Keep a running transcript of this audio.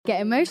Get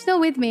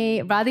emotional with me,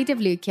 Radhi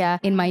Devlukia,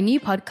 in my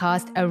new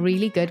podcast, A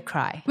Really Good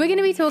Cry. We're going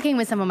to be talking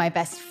with some of my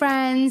best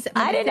friends.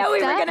 I didn't know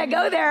we were going to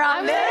go there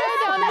on this.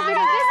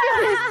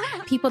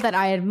 People that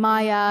I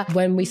admire.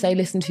 When we say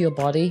listen to your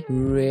body,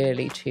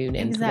 really tune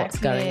into what's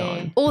going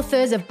on.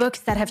 Authors of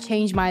books that have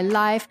changed my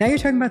life. Now you're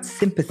talking about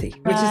sympathy,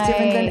 which is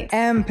different than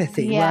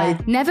empathy,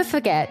 right? Never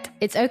forget,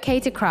 it's okay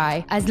to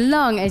cry as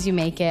long as you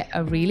make it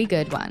a really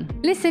good one.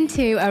 Listen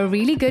to A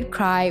Really Good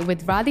Cry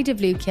with Radhi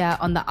Devlukia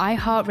on the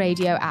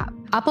iHeartRadio app,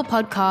 Apple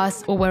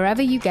Podcasts, or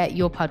wherever you get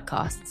your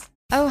podcasts.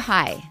 Oh,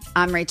 hi,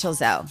 I'm Rachel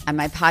Zoe, and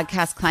my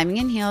podcast, Climbing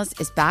in Heels,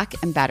 is back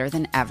and better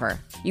than ever.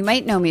 You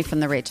might know me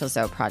from the Rachel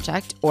Zoe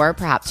Project, or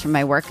perhaps from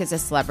my work as a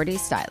celebrity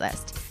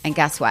stylist. And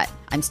guess what?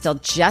 I'm still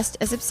just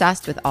as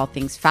obsessed with all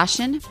things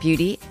fashion,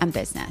 beauty, and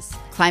business.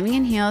 Climbing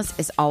in Heels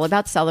is all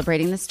about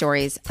celebrating the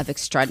stories of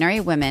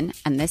extraordinary women,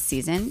 and this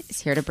season is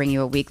here to bring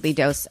you a weekly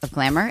dose of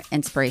glamour,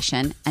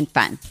 inspiration, and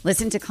fun.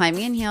 Listen to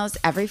Climbing in Heels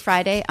every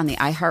Friday on the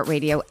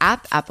iHeartRadio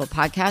app, Apple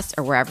Podcasts,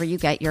 or wherever you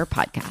get your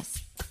podcasts.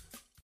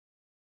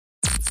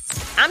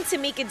 I'm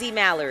Tamika D.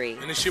 Mallory.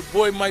 And it's your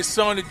boy, my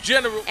son, the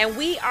General. And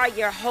we are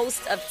your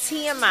hosts of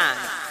TMI.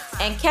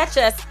 And catch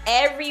us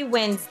every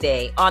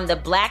Wednesday on the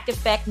Black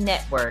Effect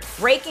Network,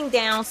 breaking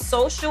down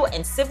social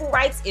and civil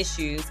rights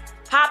issues,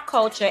 pop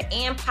culture,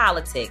 and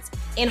politics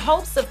in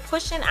hopes of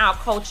pushing our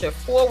culture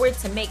forward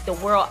to make the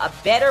world a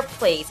better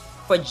place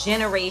for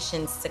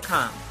generations to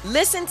come.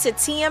 Listen to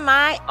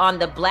TMI on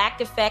the Black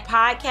Effect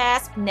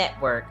Podcast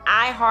Network,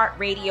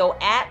 iHeartRadio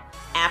app,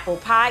 Apple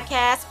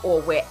Podcasts,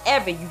 or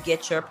wherever you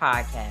get your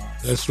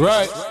podcasts. That's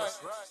right.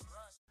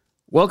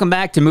 Welcome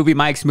back to Movie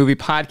Mike's Movie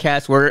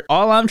Podcast, where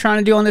all I'm trying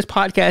to do on this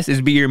podcast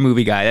is be your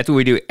movie guy. That's what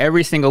we do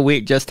every single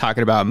week, just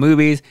talking about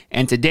movies.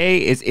 And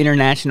today is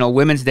International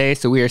Women's Day,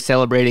 so we are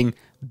celebrating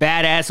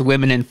badass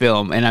women in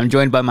film. And I'm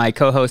joined by my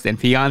co-host and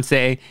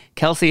fiance,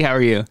 Kelsey. How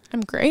are you?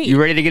 I'm great. You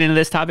ready to get into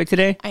this topic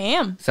today? I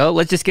am. So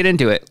let's just get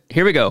into it.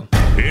 Here we go.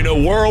 In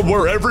a world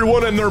where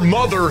everyone and their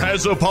mother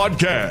has a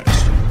podcast,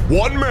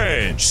 one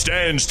man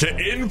stands to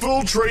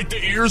infiltrate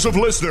the ears of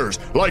listeners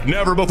like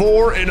never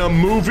before in a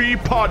movie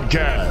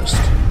podcast.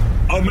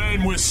 A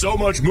man with so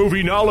much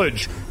movie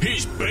knowledge,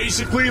 he's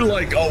basically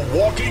like a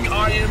walking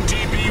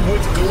IMDb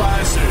with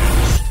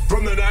glasses.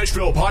 From the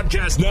Nashville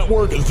Podcast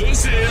Network,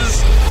 this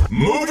is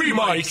Movie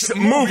Mike's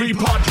Movie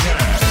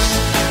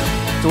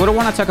Podcast. So what I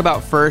want to talk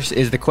about first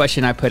is the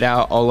question I put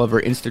out all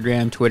over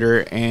Instagram,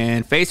 Twitter,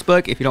 and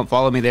Facebook. If you don't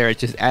follow me there, it's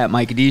just at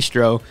Mike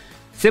Distro.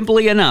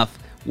 Simply enough,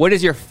 what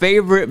is your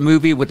favorite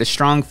movie with a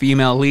strong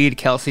female lead?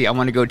 Kelsey, I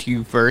want to go to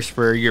you first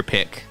for your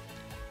pick.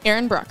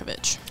 Erin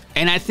Brockovich.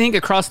 And I think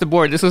across the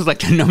board, this was like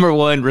the number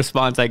one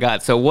response I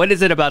got. So what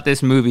is it about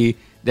this movie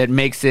that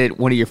makes it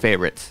one of your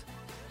favorites?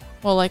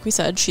 Well, like we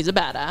said, she's a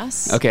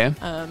badass. Okay.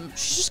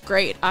 She's just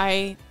great.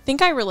 I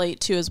think I relate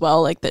to as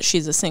well, like that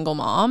she's a single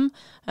mom.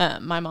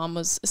 My mom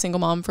was a single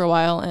mom for a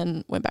while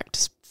and went back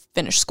to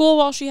finish school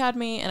while she had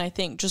me. And I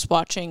think just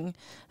watching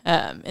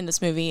in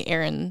this movie,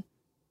 Erin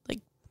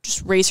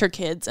just raise her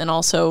kids and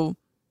also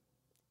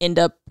end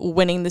up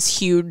winning this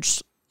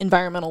huge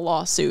environmental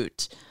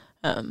lawsuit.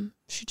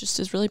 She just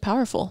is really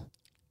powerful.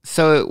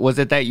 So was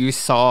it that you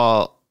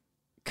saw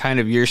kind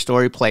of your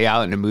story play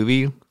out in a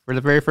movie for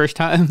the very first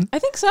time? I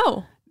think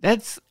so.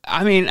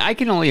 I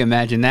can only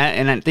imagine that.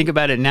 And I think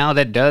about it now,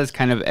 that does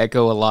kind of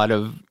echo a lot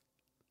of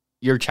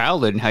your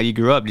childhood and how you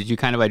grew up. Did you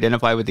kind of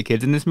identify with the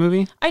kids in this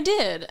movie? I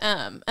did.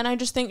 And I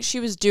just think she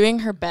was doing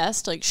her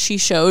best. Like, she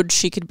showed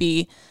she could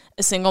be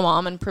a single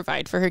mom and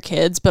provide for her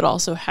kids, but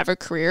also have a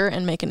career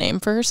and make a name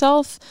for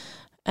herself.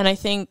 And I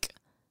think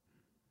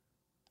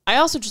I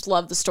also just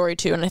love the story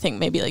too. And I think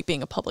maybe like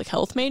being a public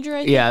health major,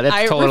 I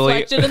totally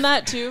reflected in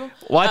that too.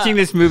 Watching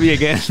this movie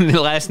again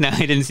last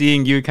night and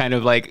seeing you kind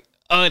of like,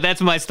 oh, that's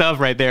my stuff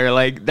right there.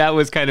 Like, that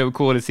was kind of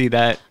cool to see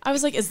that. I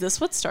was like, is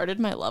this what started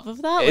my love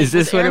of that? Like, is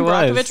this what it was?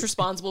 Erin Brockovich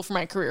responsible for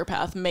my career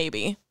path?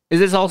 Maybe. Is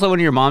this also one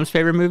of your mom's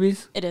favorite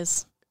movies? It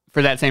is.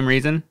 For that same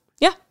reason?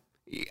 Yeah.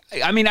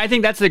 I mean, I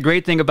think that's the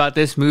great thing about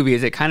this movie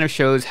is it kind of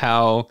shows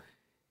how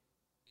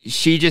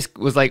she just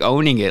was like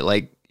owning it.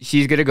 Like,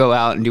 she's going to go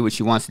out and do what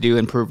she wants to do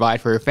and provide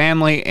for her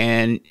family.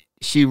 And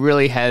she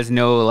really has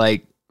no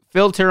like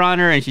filter on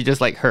her. And she's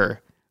just like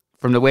her.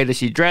 From the way that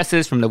she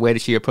dresses, from the way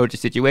that she approaches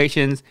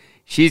situations,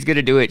 she's going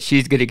to do it.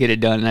 She's going to get it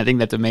done. And I think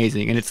that's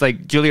amazing. And it's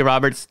like Julia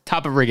Roberts,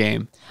 top of her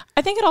game.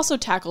 I think it also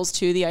tackles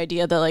too the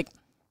idea that like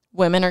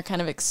women are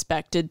kind of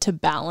expected to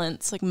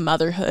balance like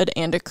motherhood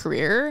and a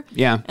career.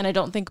 Yeah. And I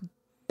don't think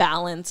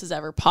balance is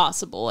ever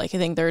possible. Like, I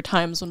think there are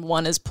times when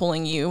one is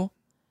pulling you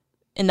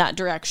in that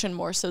direction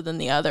more so than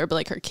the other. But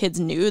like, her kids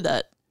knew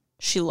that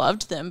she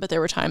loved them, but there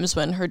were times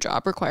when her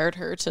job required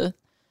her to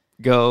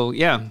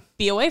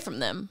be away from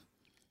them.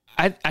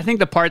 I think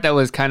the part that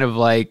was kind of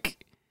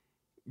like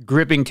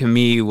gripping to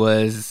me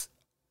was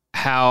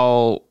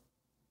how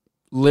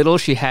little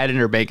she had in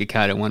her bank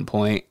account at one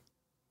point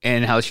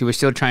and how she was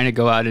still trying to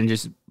go out and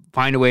just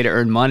find a way to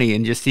earn money,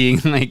 and just seeing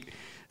like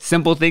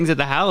simple things at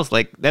the house.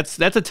 Like, that's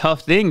a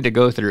tough thing to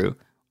go through.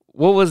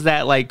 What was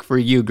that like for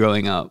you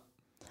growing up?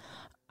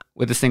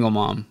 with a single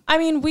mom? I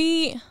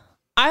mean,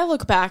 I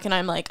look back and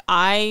I'm like,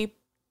 I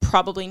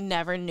probably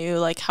never knew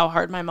like how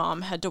hard my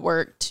mom had to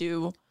work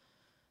to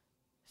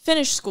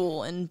finish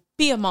school and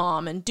be a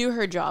mom and do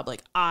her job.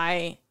 Like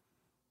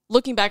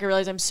looking back, I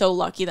realize I'm so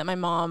lucky that my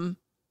mom,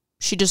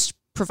 she just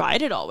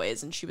provided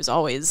always, and she was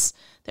always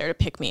there to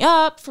pick me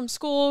up from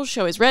school. She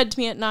always read to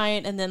me at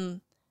night. And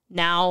then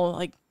now,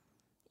 like,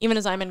 even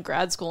as I'm in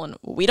grad school and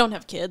we don't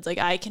have kids, like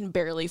I can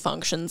barely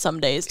function some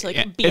days to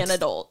like be an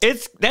adult.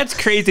 That's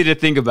crazy to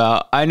think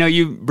about. I know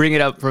you bring it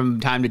up from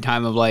time to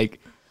time of like,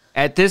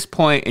 at this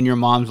point in your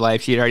mom's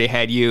life, she had already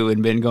had you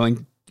and been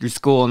going through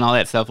school and all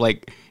that stuff.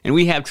 Like, and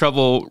we have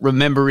trouble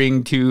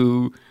remembering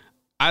to,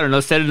 I don't know,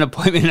 set an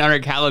appointment on our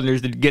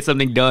calendars to get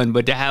something done,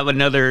 but to have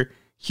another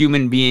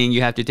human being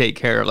you have to take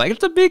care of, like,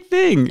 it's a big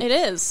thing. It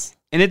is.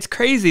 And it's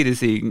crazy to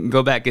see,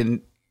 go back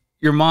and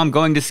your mom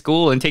going to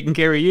school and taking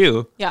care of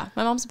you. Yeah,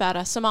 my mom's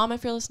badass. So Mom,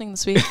 if you're listening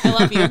this week, I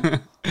love you.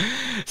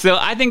 So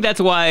I think that's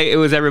why it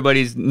was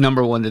everybody's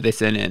number one that they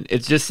sent in.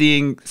 It's just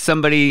seeing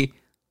somebody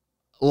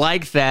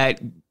like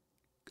that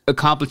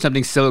accomplish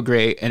something so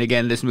great. And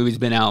again, this movie's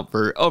been out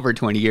for over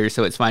 20 years,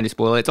 so it's fine to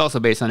spoil it. It's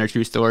also based on a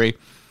true story.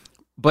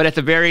 But at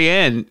the very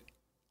end,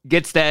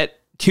 gets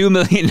that $2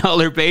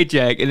 million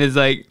paycheck and is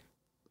like,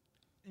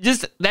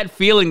 just that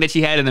feeling that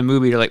she had in the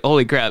movie, you're like,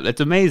 holy crap,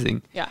 that's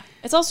amazing. Yeah.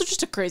 It's also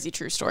just a crazy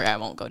true story. I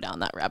won't go down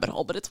that rabbit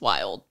hole, but it's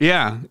wild.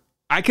 Yeah.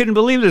 I couldn't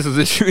believe this was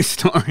a true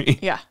story.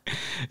 Yeah.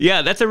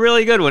 Yeah, that's a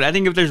really good one. I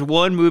think if there's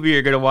one movie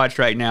you're going to watch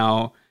right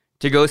now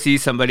to go see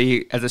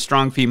somebody as a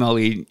strong female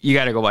lead, you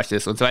got to go watch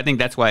this one. So I think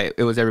that's why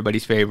it was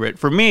everybody's favorite.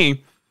 For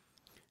me,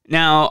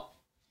 now,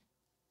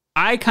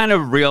 I kind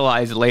of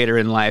realized later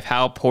in life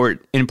how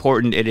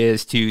important it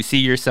is to see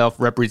yourself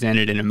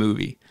represented in a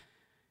movie.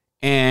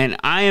 And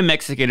I am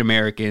Mexican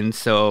American,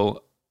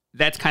 so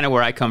that's kind of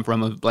where I come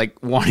from, of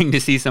like wanting to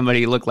see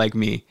somebody look like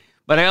me.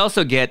 But I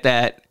also get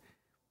that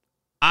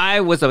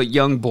I was a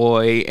young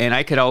boy and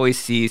I could always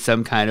see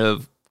some kind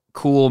of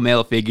cool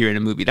male figure in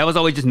a movie. That was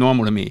always just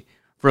normal to me.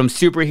 From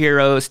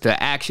superheroes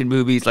to action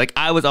movies, like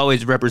I was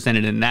always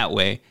represented in that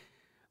way.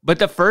 But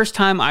the first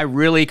time I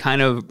really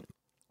kind of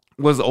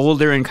was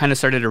older and kind of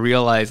started to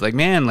realize, like,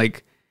 man,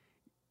 like,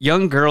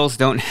 young girls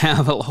don't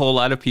have a whole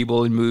lot of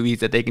people in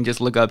movies that they can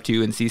just look up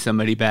to and see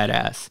somebody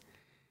badass.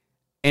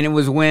 And it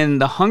was when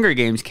The Hunger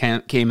Games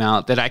came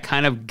out that I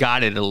kind of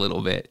got it a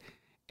little bit.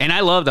 And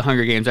I love The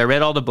Hunger Games. I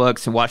read all the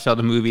books and watched all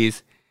the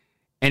movies.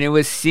 And it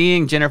was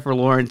seeing Jennifer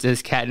Lawrence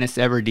as Katniss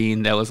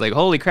Everdeen that was like,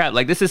 holy crap,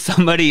 like this is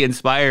somebody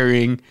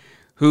inspiring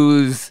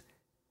who's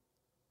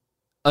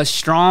a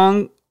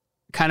strong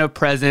kind of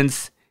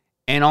presence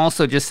and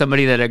also just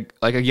somebody that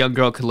a young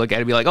girl could look at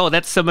and be like, oh,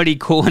 that's somebody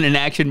cool in an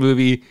action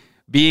movie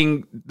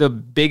being the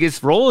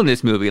biggest role in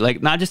this movie.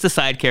 Like, not just a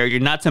side character,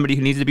 not somebody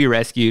who needs to be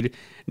rescued,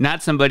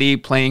 not somebody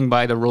playing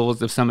by the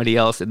rules of somebody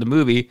else in the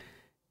movie.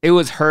 It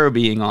was her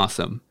being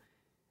awesome.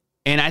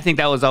 And I think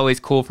that was always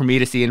cool for me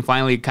to see and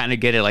finally kind of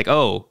get it, like,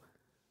 oh,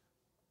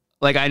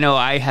 like, I know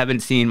I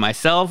haven't seen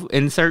myself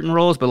in certain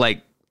roles, but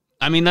like,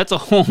 I mean, that's a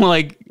whole,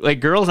 like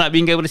girls not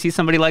being able to see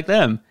somebody like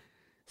them.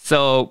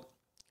 So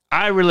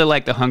I really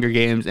like The Hunger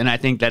Games, and I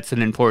think that's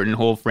an important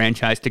whole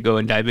franchise to go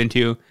and dive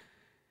into.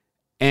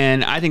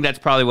 And I think that's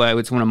probably why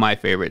it's one of my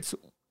favorites.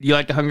 You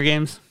like The Hunger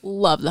Games?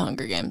 Love The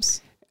Hunger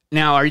Games.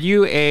 Now, are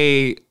you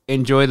a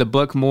enjoy the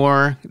book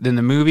more than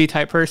the movie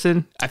type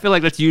person? I feel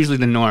like that's usually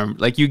the norm.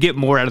 Like, you get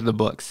more out of the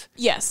books.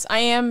 Yes, I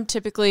am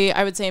typically,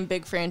 I would say in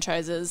big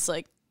franchises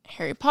like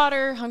Harry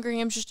Potter, Hunger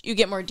Games, just you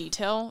get more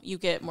detail. You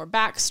get more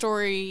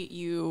backstory.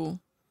 I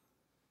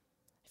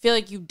feel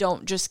like you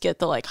don't just get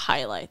the like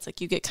highlights.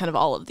 Like, you get kind of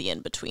all of the in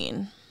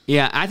between.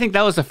 Yeah, I think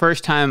that was the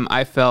first time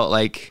I felt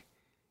like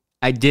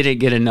I didn't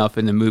get enough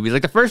in the movies.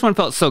 Like, the first one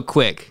felt so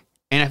quick,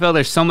 and I felt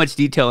there's so much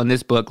detail in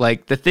this book.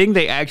 Like, the thing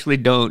they actually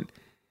don't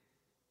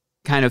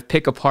kind of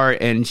pick apart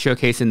and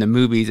showcase in the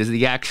movies is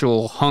the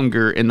actual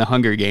hunger in the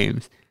Hunger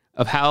Games,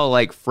 of how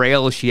like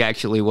frail she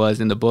actually was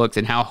in the books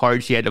and how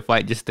hard she had to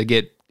fight just to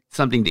get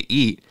something to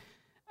eat.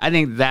 I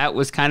think that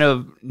was kind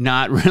of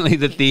not really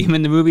the theme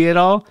in the movie at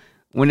all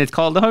when it's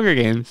called The Hunger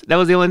Games. That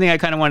was the only thing I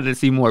kind of wanted to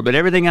see more, but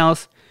everything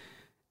else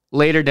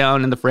later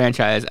down in the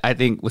franchise, I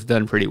think was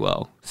done pretty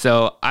well.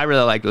 So I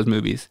really like those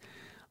movies.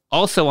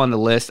 Also on the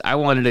list, I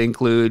wanted to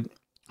include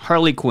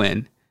Harley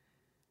Quinn.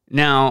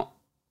 Now,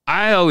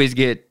 I always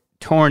get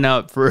torn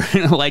up for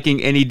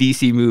liking any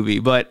DC movie,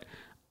 but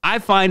I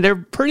find they're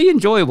pretty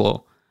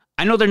enjoyable.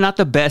 I know they're not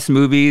the best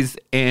movies,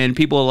 and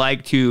people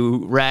like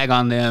to rag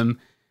on them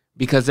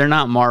because they're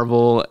not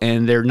Marvel,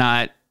 and they're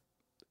not,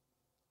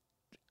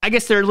 I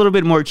guess they're a little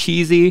bit more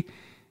cheesy,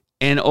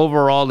 and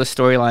overall the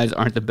storylines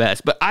aren't the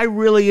best. But I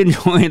really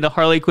enjoy the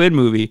Harley Quinn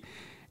movie,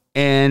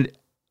 and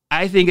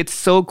I think it's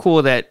so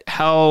cool that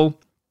how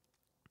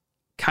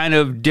kind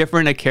of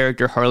different a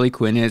character Harley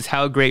Quinn is,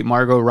 how great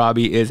Margot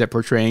Robbie is at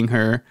portraying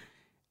her,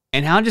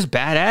 and how just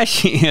badass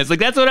she is. Like,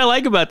 that's what I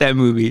like about that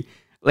movie.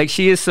 Like,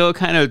 she is so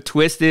kind of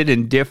twisted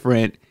and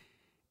different,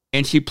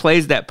 and she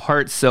plays that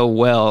part so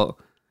well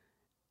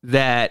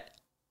that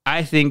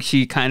I think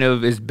she kind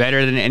of is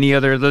better than any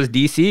other of those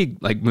DC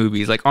like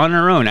movies. Like on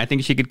her own, I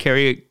think she could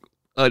carry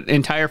an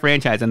entire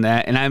franchise on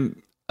that. And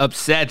I'm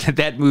upset that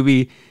that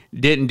movie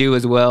didn't do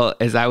as well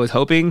as I was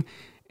hoping.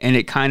 And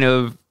it kind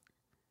of,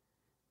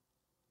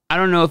 I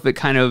don't know if it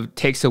kind of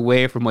takes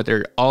away from what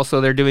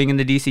they're doing in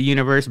the DC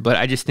universe, but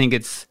I just think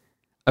it's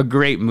a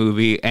great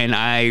movie, and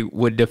I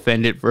would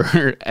defend it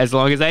for as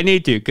long as I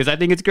need to, because I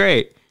think it's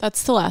great.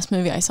 That's the last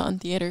movie I saw in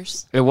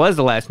theaters. It was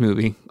the last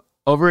movie,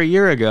 over a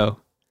year ago.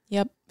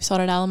 Yep, we saw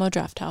it at Alamo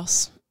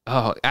Drafthouse.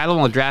 Oh,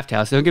 Alamo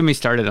Drafthouse. Don't get me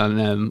started on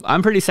them.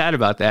 I'm pretty sad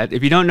about that.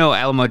 If you don't know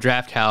Alamo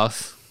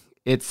Drafthouse,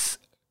 it's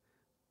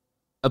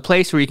a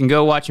place where you can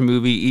go watch a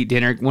movie, eat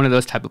dinner, one of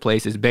those type of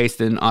places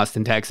based in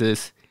Austin,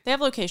 Texas. They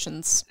have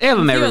locations. They have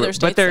them everywhere,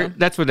 but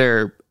that's where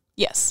they're...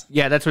 Yes.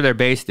 Yeah, that's where they're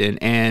based in,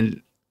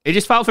 and they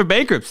just filed for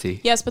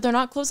bankruptcy. Yes, but they're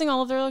not closing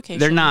all of their locations.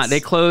 They're not.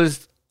 They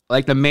closed,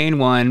 like, the main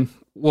one.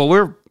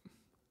 Well,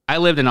 I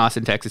lived in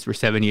Austin, Texas for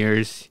 7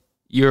 years.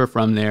 You're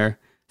from there.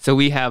 So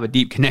we have a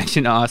deep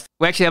connection to Austin.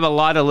 We actually have a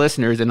lot of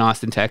listeners in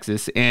Austin,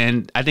 Texas,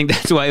 and I think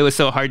that's why it was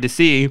so hard to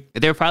see.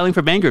 They're filing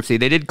for bankruptcy.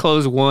 They did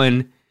close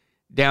one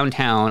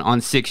downtown on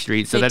 6th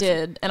Street. So they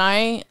did, and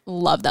I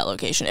love that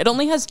location. It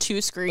only has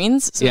 2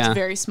 screens, so it's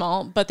very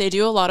small, but they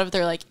do a lot of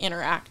their like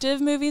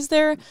interactive movies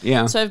there.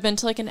 Yeah. So I've been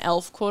to like an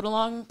Elf quote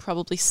along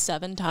probably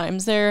 7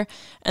 times there,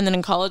 and then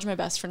in college my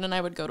best friend and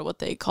I would go to what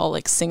they call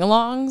like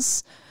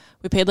sing-alongs.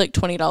 We paid like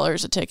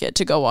 $20 a ticket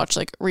to go watch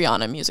like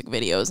Rihanna music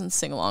videos and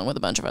sing along with a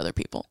bunch of other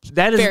people.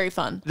 That is very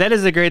fun. That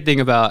is the great thing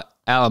about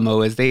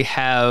Alamo, is they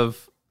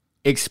have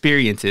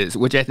experiences,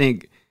 which I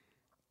think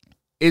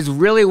is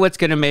really what's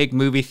going to make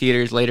movie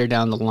theaters later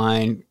down the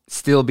line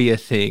still be a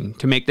thing,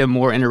 to make them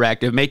more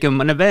interactive, make them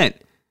an event.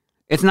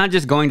 It's not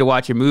just going to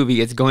watch a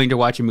movie, it's going to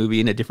watch a movie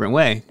in a different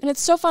way. And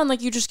it's so fun.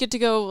 Like, you just get to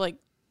go, like,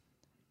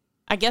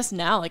 I guess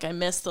now, like, I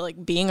miss the,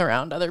 like, being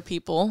around other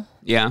people.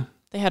 Yeah.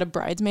 They had a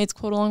Bridesmaids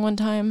quote along one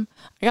time.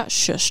 I got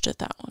shushed at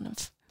that one.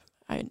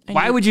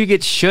 Why would you get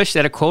shushed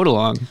at a quote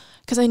along?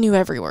 Because I knew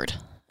every word.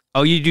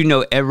 Oh, you do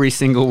know every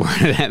single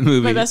word of that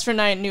movie. My best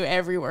friend and I knew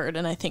every word,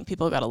 and I think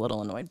people got a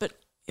little annoyed, but...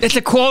 It's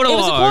a quote along.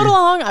 It was a quote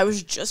along. I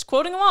was just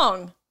quoting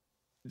along.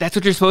 That's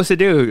what you're supposed to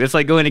do. It's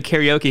like going to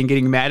karaoke and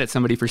getting mad at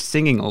somebody for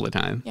singing all the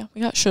time. Yeah, we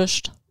got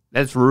shushed.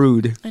 That's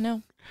rude. I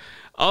know.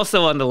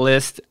 Also on the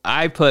list,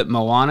 I put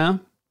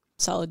Moana.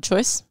 Solid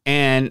choice.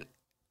 And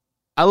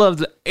I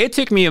love it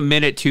took me a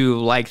minute to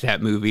like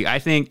that movie. I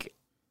think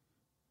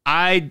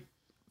I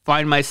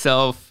find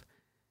myself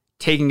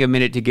taking a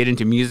minute to get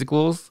into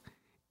musicals.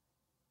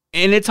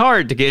 And it's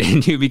hard to get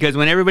into because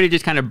when everybody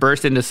just kind of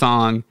bursts into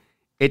song,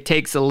 it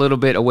takes a little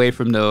bit away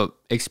from the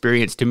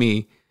experience to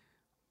me.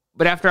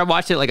 But after I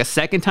watched it like a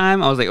second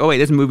time, I was like, oh, wait,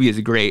 this movie is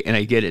great, and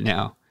I get it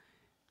now.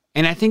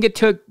 And I think it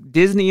took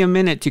Disney a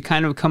minute to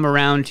kind of come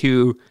around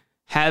to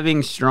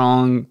having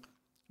strong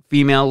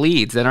female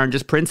leads that aren't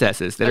just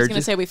princesses. I was going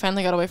to say, we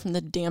finally got away from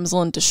the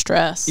damsel in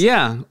distress.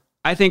 Yeah.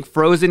 I think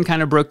Frozen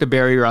kind of broke the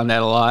barrier on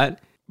that a lot.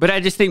 But I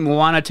just think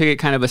Moana took it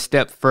kind of a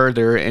step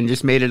further and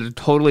just made it a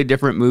totally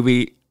different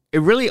movie.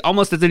 It really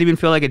almost doesn't even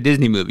feel like a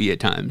Disney movie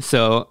at times.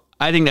 So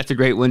I think that's a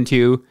great one,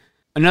 too.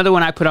 Another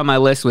one I put on my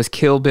list was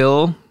Kill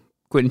Bill,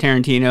 Quentin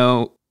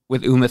Tarantino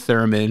with Uma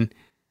Thurman.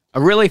 A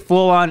really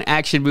full-on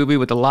action movie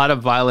with a lot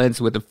of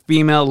violence with a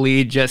female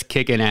lead just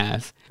kicking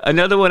ass.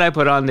 Another one I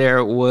put on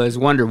there was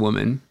Wonder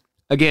Woman.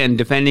 Again,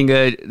 defending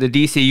the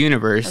DC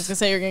universe. I was going to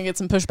say, you're going to get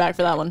some pushback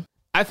for that one.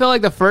 I felt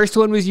like the first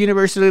one was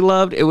universally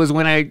loved. It was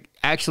when I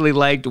actually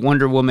liked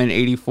Wonder Woman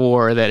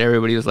 84 that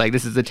everybody was like,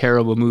 this is a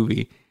terrible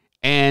movie.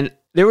 And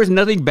there was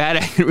nothing bad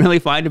I could really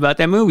find about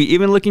that movie.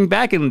 Even looking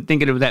back and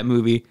thinking of that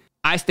movie,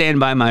 I stand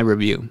by my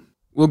review.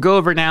 We'll go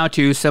over now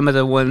to some of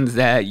the ones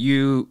that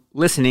you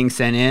listening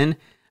sent in.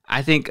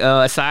 I think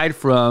aside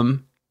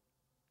from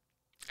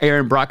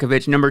Aaron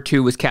Brockovich, number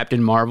 2 was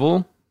Captain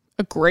Marvel.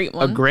 A great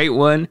one. A great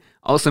one.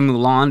 Also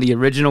Mulan, the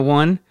original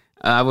one.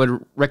 I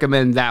would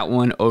recommend that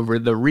one over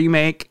the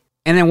remake.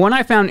 And then one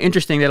I found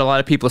interesting that a lot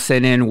of people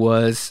sent in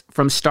was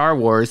from Star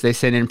Wars. They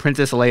sent in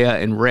Princess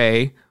Leia and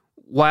Rey.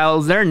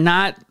 While they're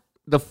not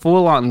the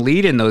full-on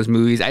lead in those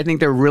movies, I think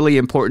they're really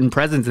important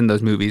presence in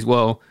those movies.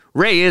 Well,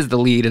 Rey is the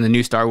lead in the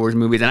new Star Wars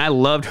movies, and I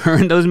loved her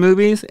in those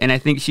movies, and I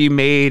think she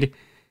made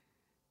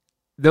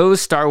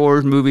those Star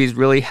Wars movies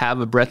really have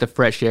a breath of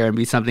fresh air and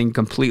be something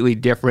completely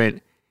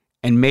different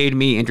and made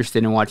me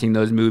interested in watching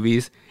those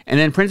movies. And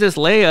then Princess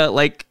Leia,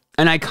 like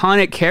an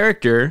iconic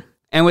character,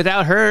 and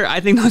without her, I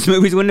think those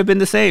movies wouldn't have been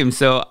the same.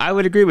 So I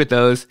would agree with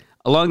those.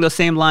 Along those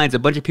same lines, a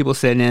bunch of people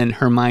sent in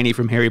Hermione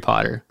from Harry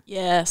Potter.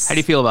 Yes. How do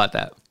you feel about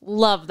that?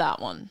 Love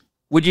that one.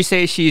 Would you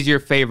say she's your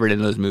favorite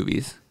in those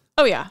movies?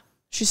 Oh, yeah.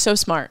 She's so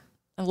smart.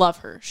 I love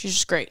her. She's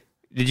just great.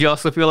 Did you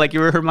also feel like you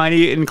were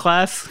Hermione in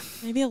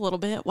class? Maybe a little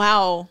bit.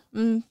 Wow.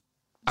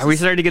 Are we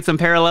starting to get some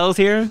parallels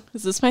here?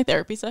 Is this my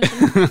therapy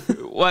session?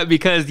 What?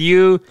 Because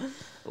you,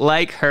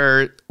 like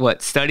her,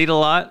 studied a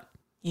lot?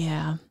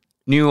 Yeah.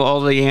 Knew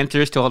all the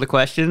answers to all the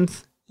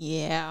questions?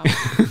 Yeah.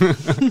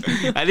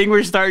 I think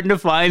we're starting to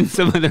find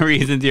some of the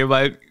reasons here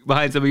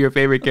behind some of your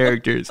favorite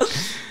characters.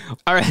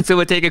 All right, so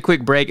we'll take a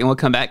quick break and we'll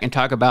come back and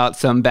talk about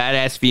some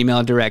badass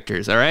female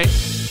directors, all right?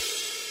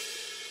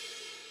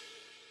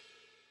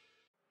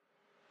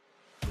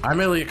 I'm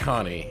Elliot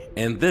Connie,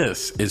 and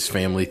this is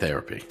Family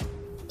Therapy.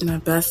 My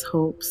best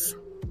hopes,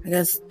 I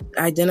guess,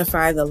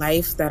 identify the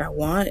life that I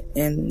want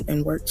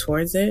and work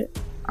towards it.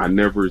 I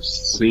never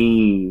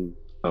seen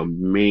a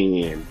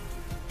man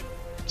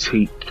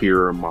take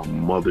care of my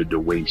mother the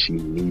way she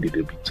needed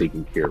to be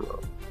taken care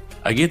of.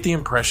 I get the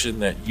impression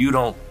that you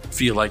don't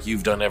feel like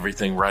you've done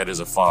everything right as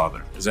a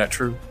father. Is that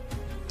true?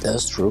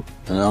 That's true,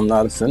 and I'm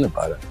not offended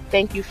by that.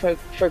 Thank you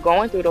for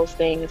going through those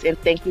things, and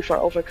thank you for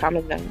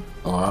overcoming them.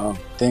 Wow,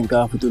 thank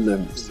God for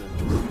deliverance.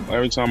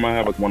 Every time I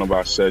have one of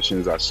our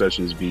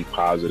sessions be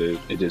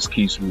positive. It just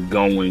keeps me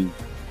going.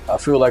 I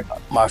feel like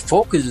my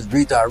focus is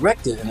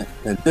redirected in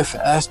a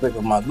different aspect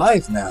of my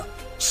life now.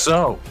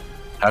 So,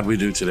 how'd we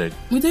do today?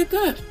 We did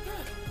good.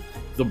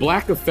 The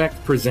Black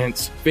Effect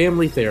presents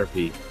Family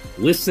Therapy.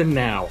 Listen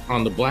now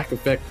on the Black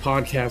Effect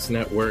Podcast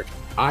Network,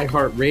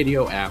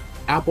 iHeartRadio app,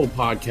 Apple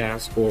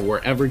Podcasts, or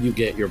wherever you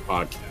get your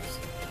podcasts.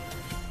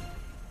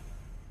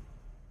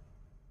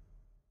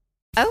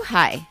 Oh,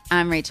 hi,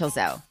 I'm Rachel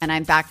Zoe, and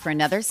I'm back for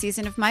another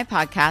season of my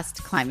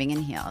podcast, Climbing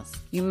in Heels.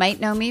 You might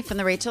know me from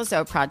the Rachel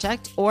Zoe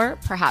Project, or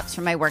perhaps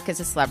from my work as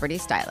a celebrity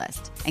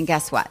stylist. And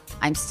guess what?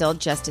 I'm still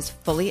just as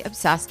fully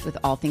obsessed with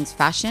all things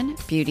fashion,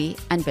 beauty,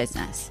 and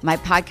business. My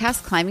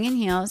podcast, Climbing in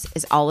Heels,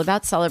 is all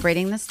about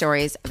celebrating the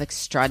stories of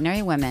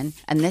extraordinary women,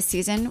 and this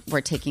season,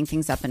 we're taking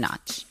things up a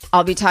notch.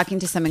 I'll be talking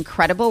to some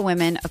incredible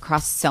women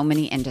across so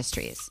many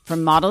industries,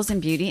 from models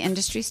and beauty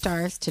industry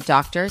stars to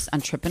doctors,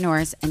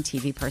 entrepreneurs, and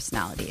TV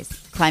personalities.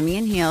 Climbing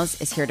in Heels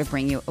is here to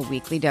bring you a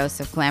weekly dose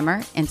of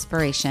glamour,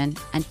 inspiration,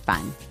 and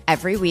fun.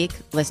 Every week,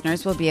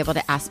 listeners will be able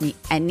to ask me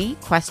any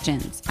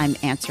questions. I'm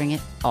answering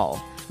it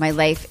all. My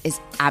life is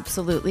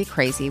absolutely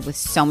crazy with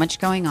so much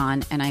going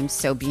on, and I'm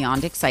so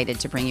beyond excited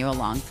to bring you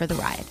along for the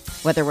ride.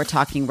 Whether we're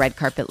talking red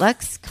carpet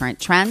looks, current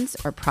trends,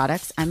 or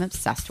products I'm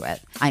obsessed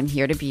with, I'm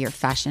here to be your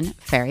fashion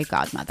fairy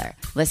godmother.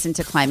 Listen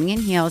to Climbing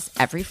in Heels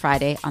every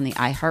Friday on the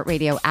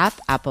iHeartRadio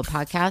app, Apple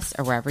Podcasts,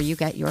 or wherever you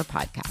get your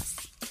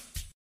podcasts.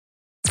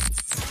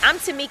 I'm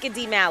Tamika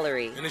D.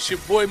 Mallory. And it's your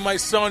boy, my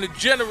son, the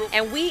General.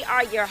 And we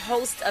are your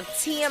hosts of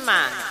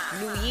TMI.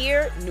 New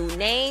year, new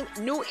name,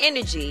 new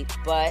energy,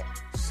 but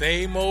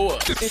same old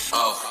us.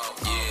 Oh,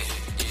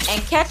 yeah.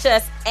 And catch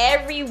us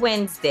every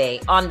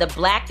Wednesday on the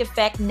Black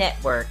Effect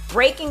Network,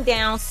 breaking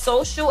down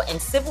social and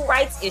civil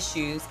rights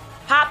issues,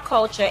 pop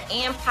culture,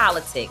 and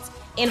politics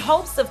in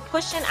hopes of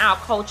pushing our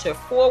culture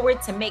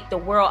forward to make the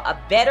world a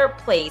better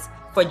place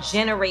for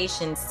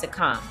generations to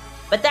come.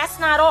 But that's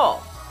not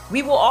all.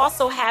 We will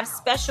also have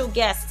special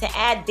guests to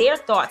add their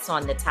thoughts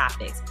on the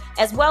topics,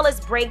 as well as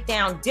break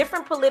down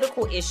different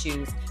political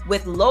issues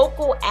with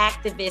local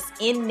activists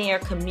in their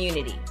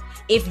community.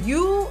 If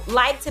you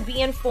like to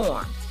be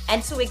informed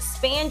and to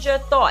expand your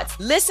thoughts,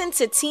 listen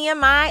to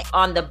TMI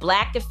on the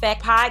Black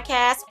Effect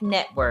Podcast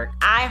Network,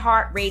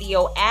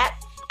 iHeartRadio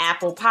app,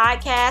 Apple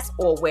Podcasts,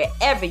 or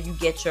wherever you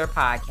get your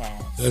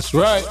podcasts. That's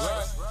right.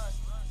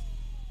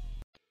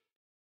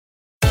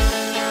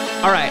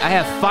 All right, I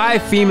have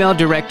 5 female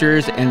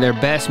directors and their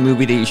best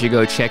movie that you should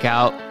go check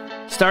out.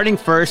 Starting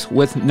first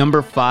with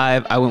number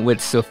 5, I went with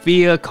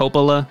Sofia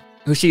Coppola,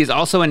 who she is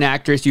also an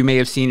actress. You may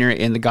have seen her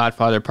in The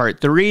Godfather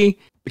Part 3,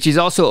 but she's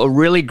also a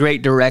really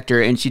great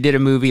director, and she did a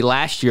movie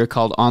last year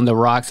called On the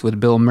Rocks with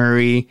Bill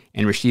Murray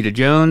and Rashida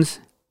Jones.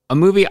 A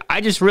movie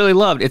I just really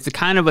loved. It's a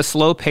kind of a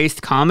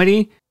slow-paced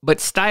comedy, but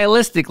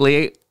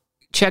stylistically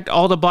checked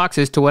all the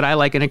boxes to what I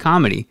like in a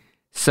comedy.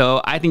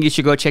 So I think you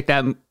should go check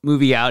that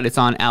movie out. It's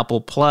on Apple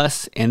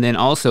Plus. And then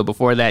also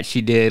before that,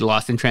 she did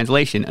Lost in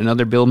Translation,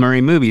 another Bill Murray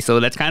movie. So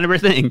that's kind of her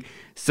thing.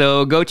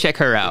 So go check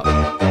her out.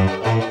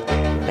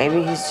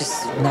 Maybe he's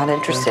just not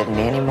interested in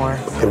me anymore.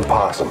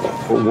 Impossible.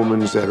 A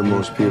woman's at her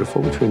most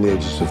beautiful between the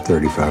ages of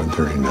 35 and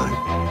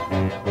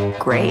 39.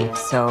 Great.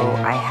 So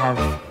I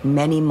have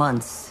many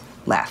months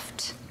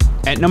left.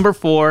 At number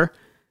 4,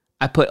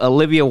 I put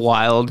Olivia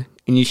Wilde,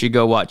 and you should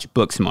go watch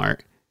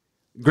Booksmart.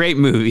 Great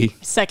movie.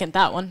 Second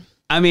that one.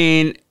 I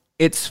mean,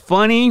 it's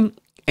funny,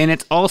 and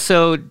it's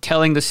also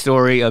telling the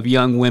story of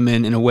young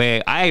women in a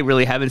way I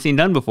really haven't seen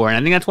done before, and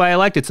I think that's why I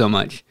liked it so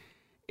much.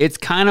 It's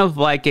kind of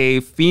like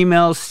a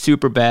female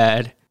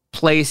Superbad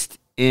placed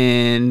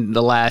in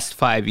the last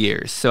 5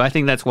 years, so I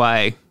think that's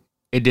why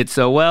it did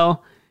so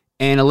well.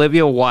 And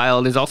Olivia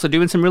Wilde is also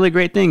doing some really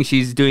great things.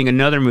 She's doing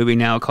another movie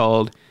now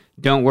called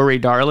Don't Worry,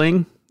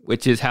 Darling,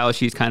 which is how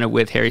she's kind of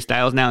with Harry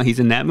Styles now. He's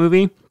in that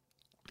movie.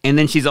 And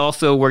then she's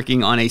also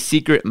working on a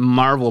secret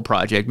Marvel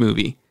project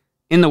movie.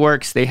 In the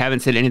works, they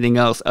haven't said anything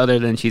else other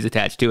than she's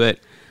attached to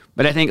it.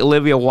 But I think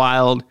Olivia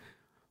Wilde,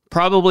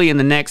 probably in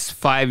the next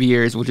 5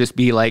 years, will just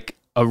be like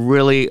a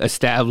really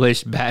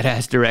established,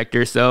 badass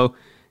director. So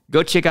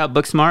go check out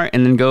Booksmart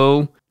and then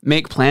go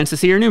make plans to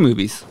see her new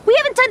movies. We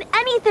haven't done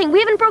anything. We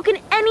haven't broken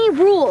any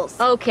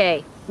rules.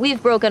 Okay,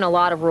 we've broken a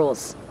lot of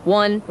rules.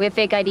 One, we have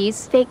fake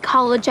IDs. Fake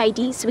college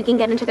IDs so we can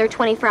get into their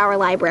 24-hour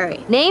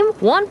library. Name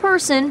one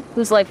person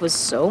whose life was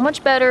so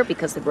much better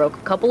because they broke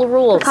a couple of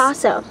rules.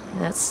 Picasso.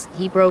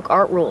 He broke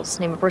art rules.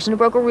 Name a person who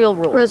broke a real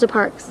rule. Rosa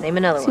Parks. Name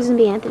another one. Susan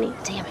B. Anthony.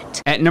 Damn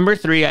it. At number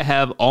 3, I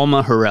have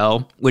Alma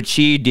Harrell, which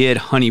she did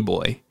Honey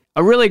Boy.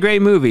 A really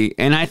great movie,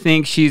 and I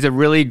think she's a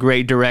really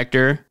great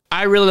director.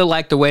 I really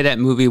liked the way that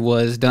movie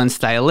was done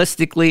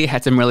stylistically,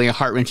 had some really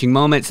heart-wrenching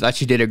moments. Thought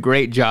she did a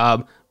great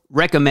job.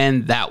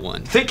 Recommend that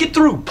one. Think it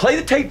through. Play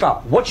the tape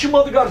out. What's your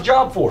mother got a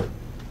job for?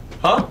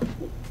 Huh?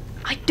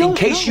 I don't In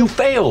case know. you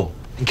fail.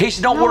 In case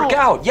it don't work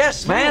out.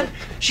 Yes, man.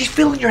 She's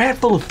filling your head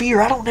full of fear.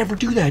 I don't never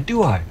do that,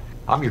 do I?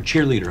 I'm your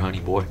cheerleader,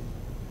 honey boy.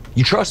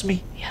 You trust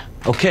me? Yeah.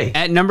 Okay.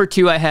 At number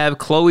 2, I have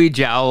Chloe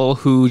Zhao,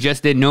 who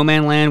just did No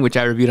Man Land, which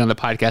I reviewed on the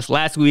podcast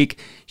last week.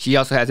 She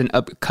also has an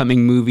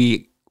upcoming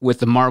movie with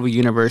the Marvel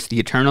Universe, The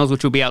Eternals,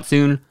 which will be out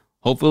soon,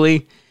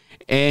 hopefully.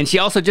 And she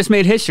also just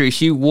made history.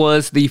 She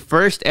was the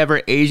first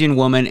ever Asian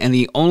woman and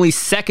the only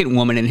second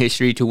woman in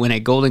history to win a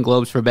Golden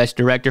Globes for Best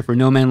Director for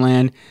No Man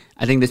Land.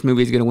 I think this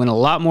movie is going to win a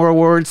lot more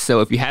awards,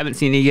 so if you haven't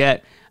seen it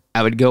yet,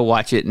 I would go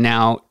watch it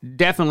now.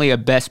 Definitely a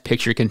Best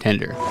Picture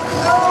contender.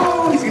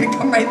 Oh, he's going to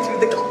come right through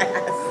the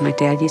glass. My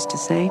dad used to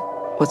say,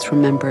 what's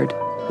remembered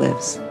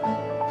lives.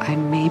 I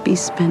maybe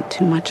spent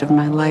too much of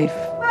my life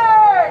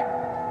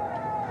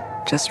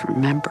just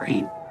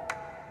remembering.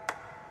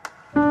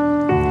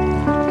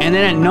 And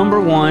then at number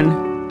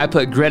 1, I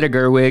put Greta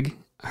Gerwig.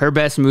 Her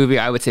best movie,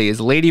 I would say, is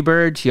Lady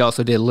Bird. She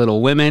also did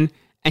Little Women.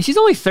 And she's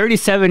only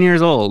 37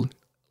 years old.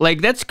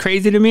 Like, that's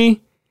crazy to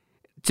me.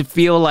 To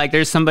feel like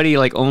there's somebody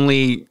like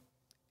only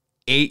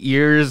 8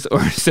 years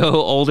or so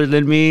older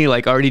than me,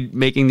 like already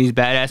making these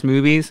badass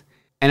movies.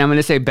 And I'm going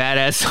to say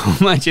badass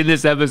so much in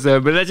this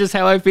episode, but that's just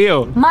how I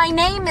feel. My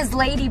name is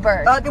Lady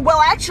Bird. Well,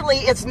 actually,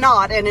 it's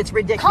not, and it's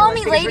ridiculous. Call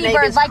me because your Lady name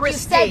Bird is like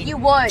Christine. you said you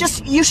would.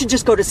 You should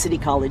just go to City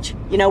College.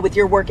 You know, with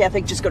your work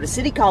ethic, just go to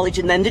City College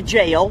and then to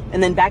jail,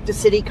 and then back to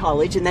City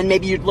College, and then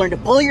maybe you'd learn to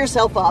pull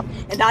yourself up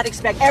and not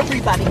expect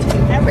everybody to do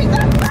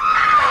everything.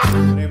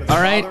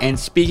 All right, and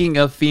speaking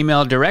of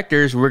female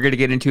directors, we're going to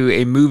get into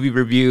a movie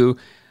review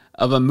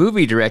of a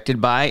movie directed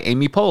by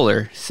Amy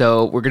Poehler.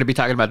 So we're going to be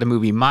talking about the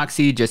movie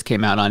Moxie, just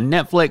came out on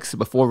Netflix.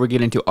 Before we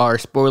get into our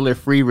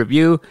spoiler-free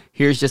review,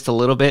 here's just a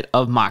little bit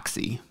of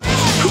Moxie.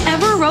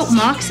 Whoever wrote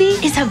Moxie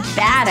is a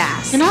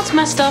badass. You know what's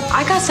messed up?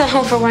 I got sent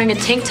home for wearing a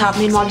tank top,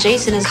 meanwhile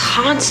Jason is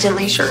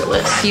constantly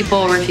shirtless.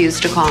 People refuse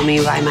to call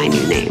me by my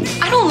new name.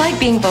 I don't like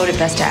being voted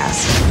best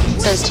ass.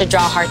 It says to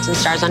draw hearts and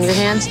stars on your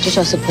hands to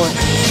show support.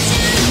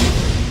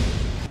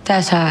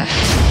 That's hot.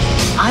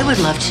 I would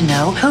love to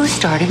know who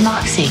started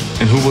Moxie.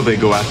 And who will they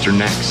go after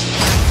next?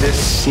 This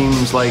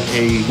seems like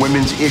a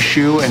women's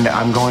issue, and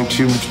I'm going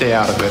to stay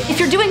out of it. If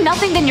you're doing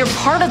nothing, then you're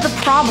part of the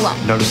problem.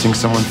 Noticing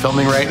someone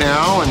filming right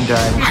now, and I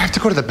have to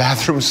go to the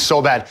bathroom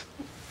so bad.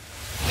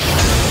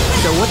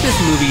 So what this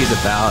movie is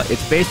about,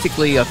 it's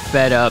basically a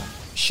fed-up,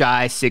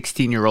 shy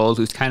 16-year-old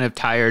who's kind of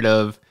tired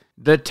of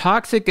the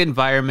toxic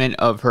environment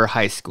of her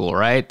high school,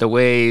 right? The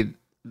way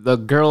the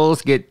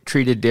girls get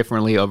treated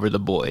differently over the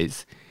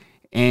boys.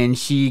 And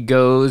she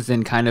goes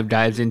and kind of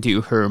dives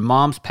into her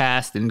mom's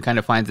past and kind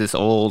of finds this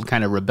old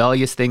kind of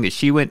rebellious thing that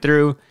she went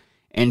through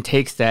and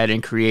takes that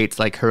and creates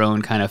like her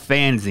own kind of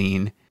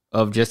fanzine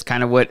of just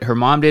kind of what her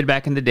mom did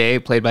back in the day,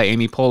 played by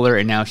Amy Poehler,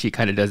 and now she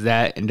kind of does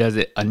that and does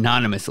it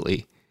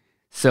anonymously.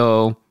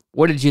 So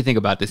what did you think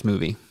about this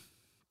movie?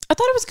 I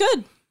thought it was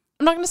good.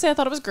 I'm not going to say I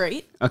thought it was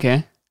great.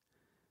 Okay.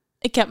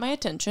 It kept my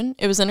attention.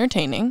 It was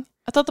entertaining.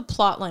 I thought the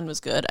plot line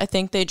was good. I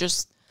think they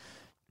just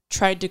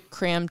tried to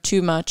cram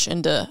too much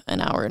into an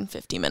hour and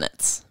 50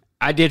 minutes.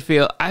 I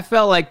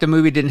felt like the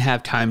movie didn't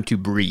have time to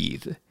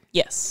breathe.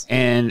 Yes.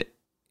 And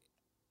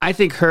I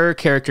think her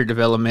character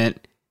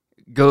development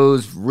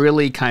goes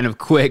really kind of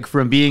quick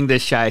from being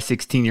this shy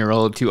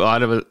 16-year-old to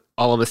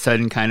all of a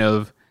sudden kind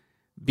of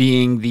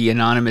being the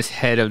anonymous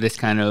head of this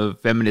kind of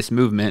feminist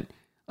movement,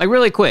 like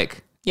really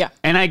quick. Yeah.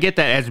 And I get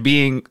that as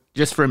being,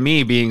 just for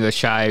me being a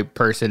shy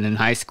person in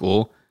high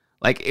school,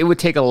 like, it would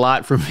take a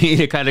lot for me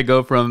to kind of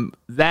go from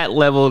that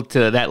level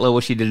to that level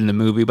she did in the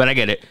movie, but I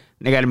get it.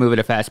 They got to move at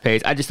a fast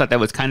pace. I just thought that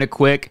was kind of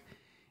quick.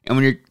 And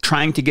when you're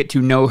trying to get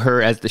to know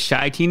her as the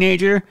shy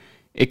teenager,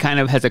 it kind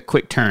of has a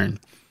quick turn.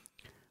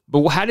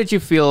 But how did you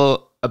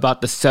feel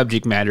about the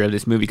subject matter of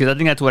this movie? Because I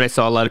think that's what I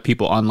saw a lot of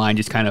people online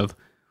just kind of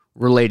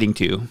relating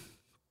to.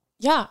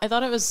 Yeah, I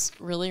thought it was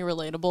really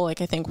relatable.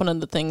 Like, I think one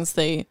of the things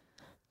they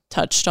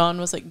touched on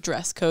was like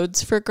dress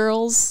codes for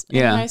girls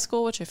in high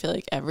school, which I feel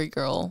like every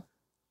girl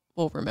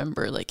will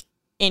remember. Like,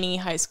 any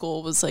high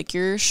school was like,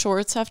 your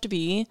shorts have to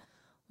be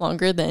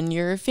longer than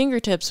your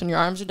fingertips when your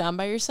arms are down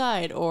by your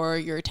side, or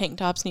your tank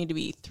tops need to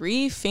be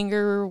 3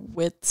 finger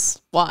widths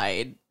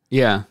wide.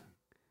 Yeah.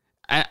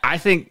 I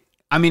think,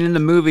 I mean, in the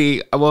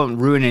movie, I won't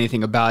ruin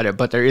anything about it,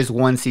 but there is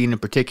one scene in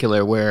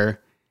particular where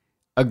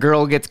a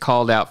girl gets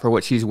called out for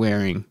what she's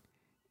wearing,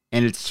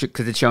 and it's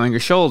because it's showing her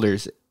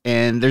shoulders.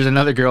 And there's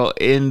another girl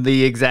in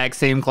the exact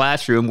same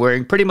classroom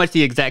wearing pretty much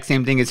the exact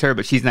same thing as her,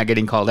 but she's not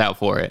getting called out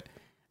for it.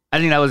 I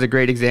think that was a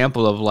great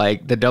example of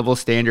like the double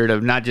standard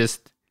of not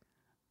just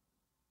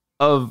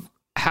of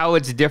how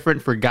it's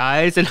different for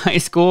guys in high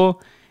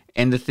school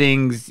and the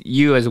things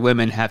you as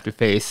women have to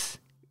face,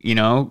 you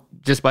know,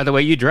 just by the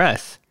way you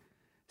dress.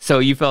 So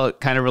you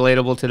felt kind of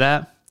relatable to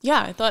that?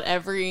 Yeah, I thought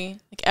every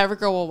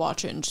girl will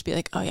watch it and just be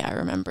like, oh yeah, I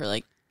remember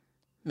like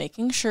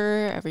making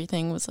sure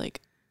everything was like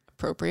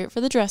appropriate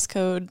for the dress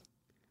code.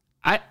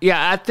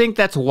 I think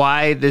that's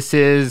why this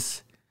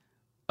is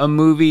a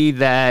movie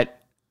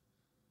that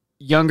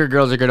younger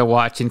girls are going to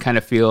watch and kind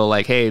of feel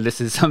like, hey,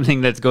 this is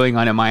something that's going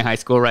on in my high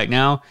school right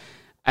now.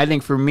 I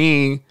think for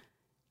me,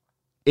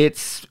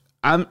 it's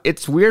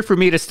weird for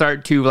me to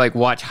start to like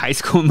watch high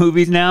school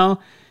movies now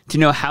to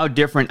know how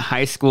different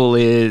high school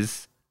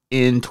is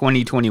in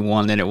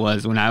 2021 than it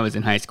was when I was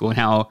in high school, and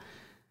how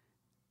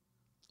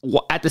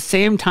at the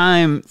same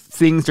time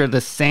things are the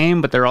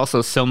same, but they're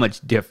also so much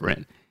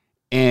different.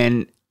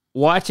 And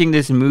watching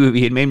this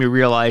movie, it made me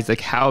realize like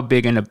how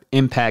big an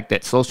impact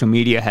that social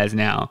media has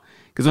now.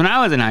 Because when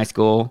I was in high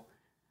school,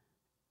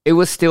 it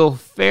was still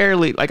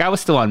fairly, like I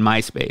was still on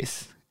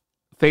MySpace.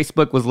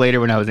 Facebook was later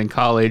when I was in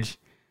college.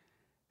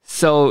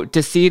 So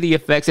to see the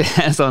effects it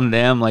has on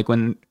them, like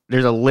when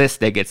there's a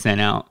list that gets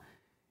sent out,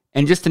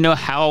 and just to know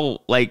how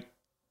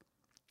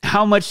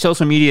much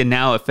social media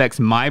now affects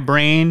my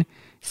brain,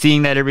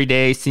 seeing that every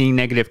day, seeing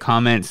negative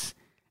comments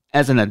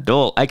as an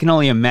adult, I can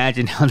only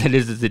imagine how that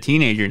is as a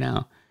teenager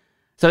now.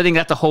 So I think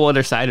that's a whole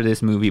other side of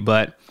this movie,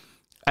 but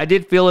I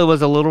did feel it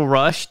was a little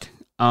rushed.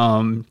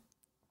 I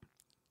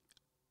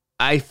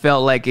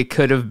felt like it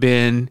could have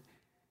been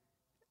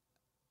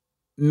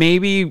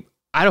maybe,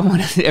 I don't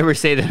want to ever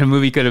say that a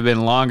movie could have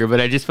been longer, but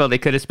I just felt they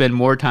could have spent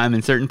more time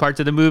in certain parts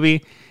of the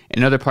movie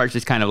and other parts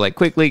just kind of like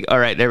quickly, all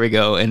right, there we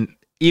go. And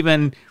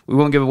even, we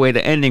won't give away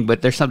the ending,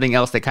 but there's something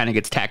else that kind of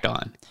gets tacked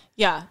on.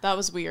 Yeah, that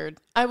was weird.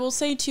 I will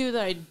say too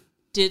that I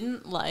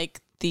didn't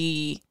like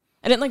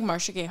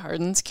Marsha Gay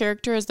Harden's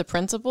character as the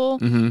principal.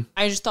 Mm-hmm.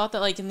 I just thought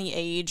that like in the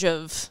age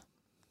of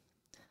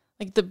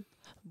like the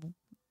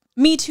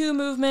Me Too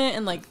movement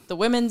and like the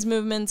women's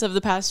movements of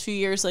the past few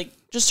years, like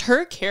just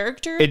her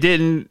character,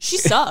 she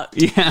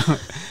sucked. Yeah.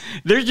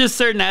 There's just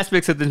certain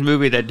aspects of this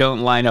movie that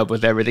don't line up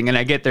with everything. And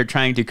I get they're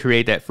trying to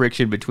create that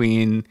friction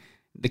between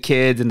the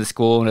kids and the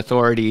school and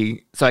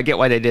authority. So I get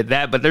why they did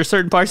that. But there's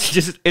certain parts,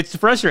 it's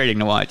frustrating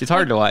to watch. It's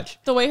hard to watch.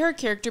 The way her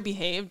character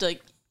behaved,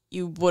 like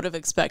you would have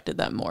expected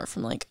that more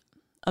from like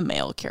a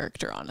male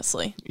character,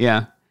 honestly.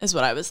 Yeah. Is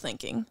what I was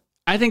thinking.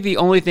 I think the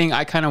only thing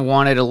I kind of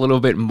wanted a little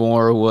bit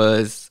more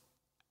was,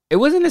 it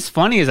wasn't as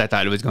funny as I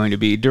thought it was going to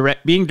be.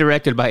 Being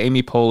directed by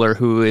Amy Poehler,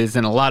 who is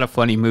in a lot of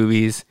funny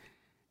movies,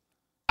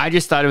 I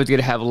just thought it was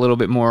going to have a little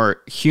bit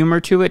more humor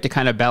to it to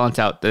kind of balance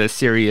out the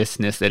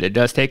seriousness that it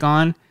does take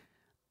on.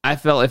 I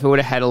felt if it would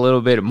have had a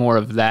little bit more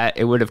of that,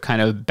 it would have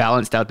kind of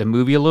balanced out the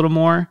movie a little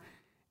more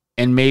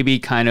and maybe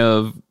kind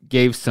of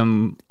gave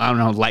some, I don't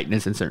know,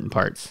 lightness in certain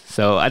parts.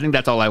 So I think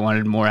that's all I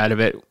wanted more out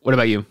of it. What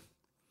about you?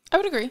 I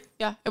would agree.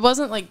 Yeah. It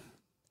wasn't like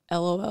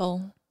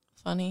LOL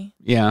funny.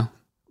 Yeah.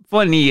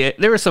 Funny.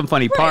 There were some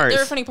funny parts.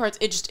 There were funny parts.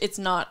 It's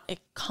not a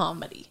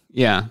comedy.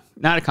 Yeah.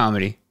 Not a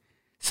comedy.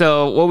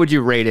 So what would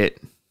you rate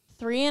it?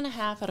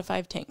 3.5 out of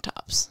 5 tank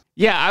tops.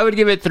 Yeah, I would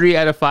give it 3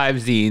 out of 5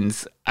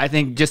 zines. I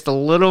think just a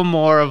little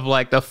more of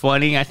like the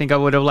funny I think I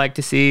would have liked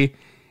to see.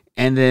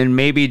 And then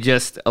maybe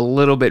just a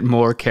little bit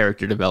more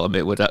character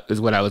development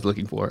is what I was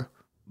looking for.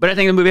 But I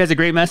think the movie has a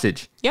great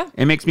message. Yeah.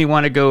 It makes me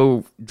want to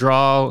go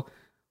draw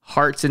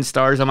hearts and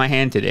stars on my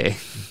hand today.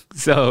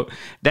 So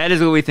that is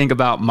what we think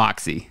about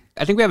Moxie.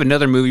 I think we have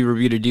another movie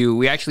review to do.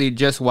 We actually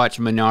just watched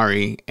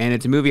Minari, and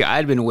it's a movie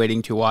I'd been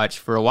waiting to watch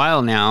for a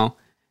while now,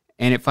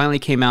 and it finally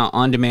came out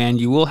on demand.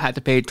 You will have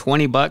to pay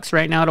 $20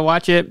 right now to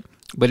watch it,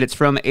 but it's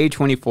from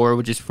A24,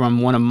 which is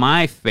from one of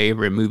my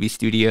favorite movie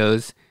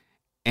studios,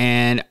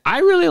 and I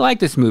really like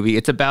this movie.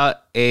 It's about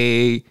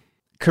a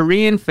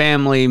Korean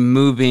family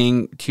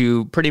moving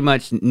to pretty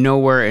much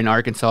nowhere in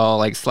Arkansas,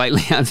 like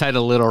slightly outside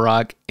of Little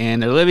Rock,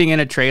 and they're living in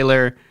a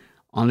trailer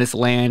on this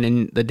land,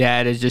 and the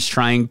dad is just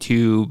trying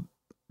to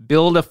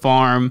build a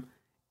farm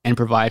and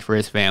provide for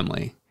his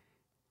family.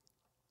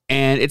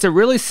 And it's a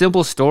really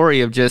simple story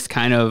of just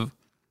kind of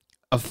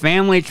a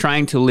family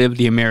trying to live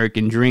the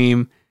American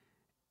dream.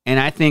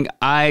 And I think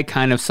I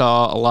kind of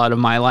saw a lot of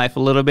my life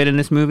a little bit in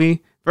this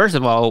movie. First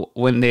of all,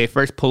 when they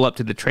first pull up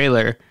to the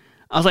trailer,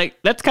 I was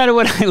like, that's kind of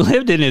what I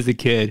lived in as a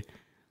kid.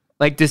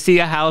 Like, to see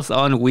a house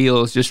on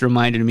wheels just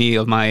reminded me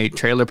of my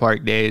trailer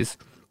park days.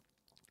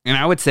 And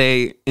I would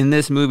say in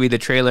this movie, the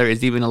trailer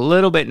is even a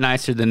little bit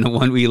nicer than the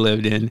one we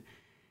lived in.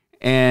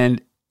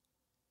 And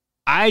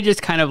I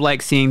just kind of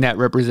like seeing that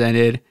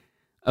represented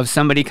of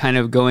somebody kind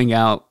of going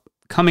out,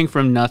 coming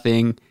from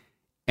nothing,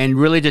 and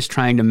really just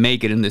trying to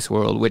make it in this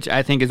world, which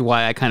I think is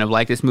why I kind of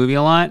like this movie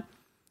a lot.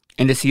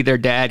 And to see their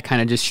dad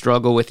kind of just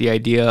struggle with the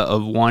idea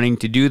of wanting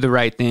to do the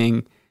right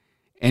thing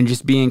and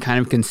just being kind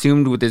of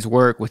consumed with his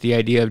work, with the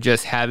idea of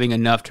just having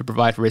enough to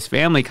provide for his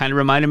family, kind of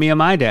reminded me of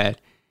my dad.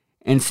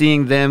 And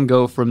seeing them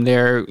go from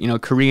their,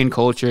 Korean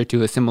culture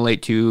to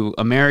assimilate to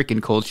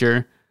American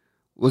culture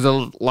was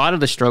a lot of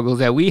the struggles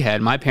that we had.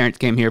 My parents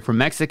came here from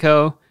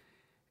Mexico,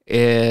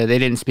 They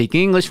didn't speak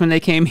English when they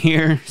came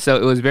here, so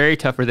it was very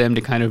tough for them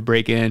to kind of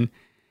break in.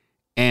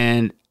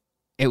 And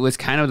it was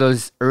kind of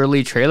those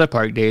early Trailer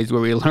Park days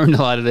where we learned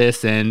a lot of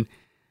this. And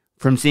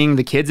from seeing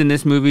the kids in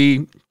this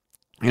movie,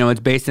 it's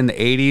based in the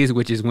 80s,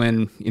 which is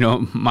when,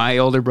 my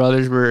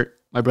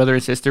brother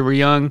and sister were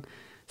young.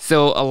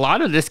 So a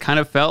lot of this kind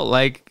of felt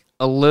like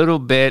a little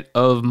bit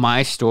of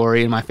my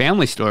story and my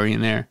family story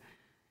in there.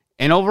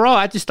 And overall,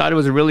 I just thought it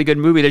was a really good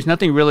movie. There's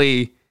nothing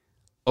really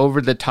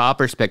over the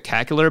top or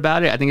spectacular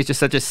about it. I think it's just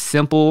such a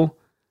simple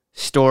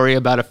story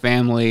about a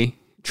family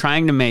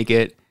trying to make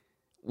it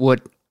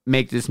what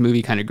make this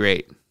movie kind of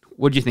great.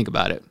 What did you think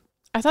about it?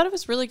 I thought it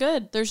was really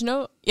good. There's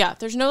no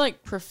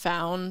like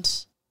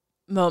profound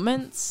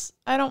moments,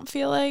 I don't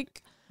feel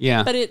like.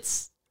 Yeah. But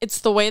it's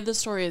the way the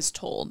story is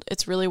told.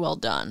 It's really well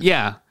done.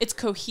 Yeah. It's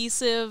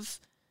cohesive.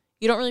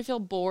 You don't really feel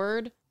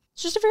bored.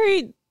 It's just a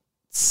very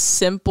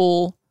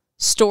simple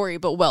story,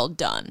 but well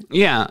done.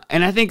 Yeah.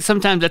 And I think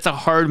sometimes that's a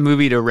hard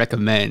movie to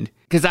recommend.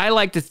 Because I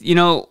like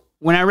to,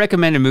 when I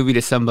recommend a movie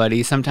to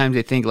somebody, sometimes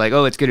they think like,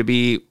 oh, it's going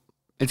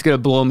to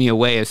blow me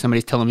away if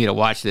somebody's telling me to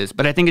watch this.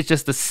 But I think it's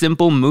just a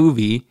simple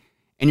movie,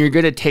 and you're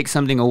going to take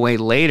something away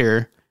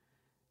later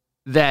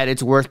that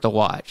it's worth the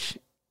watch.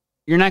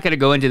 You're not going to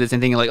go into this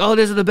and think like, oh,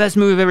 this is the best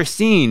movie I've ever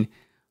seen.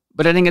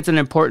 But I think it's an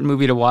important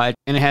movie to watch,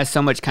 and it has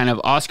so much kind of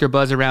Oscar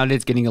buzz around it.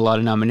 It's getting a lot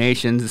of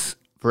nominations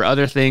for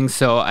other things,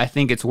 so I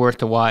think it's worth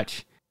to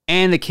watch.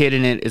 And the kid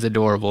in it is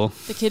adorable.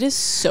 The kid is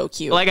so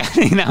cute. Like, I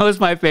think that was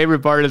my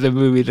favorite part of the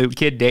movie, the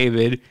kid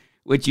David,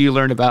 which you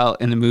learn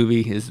about in the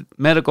movie, his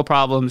medical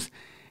problems,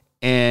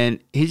 and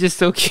he's just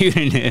so cute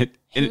in it.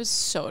 He was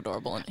so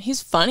adorable, and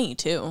he's funny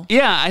too.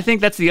 Yeah, I think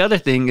that's the other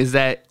thing, is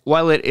that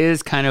while it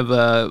is kind of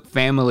a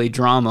family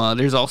drama,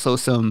 there's also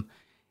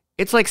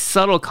it's like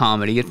subtle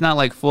comedy. It's not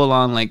like full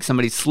on like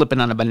somebody slipping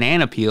on a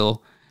banana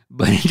peel,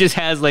 but it just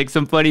has like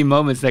some funny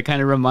moments that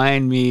kind of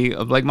remind me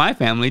of like my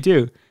family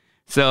too.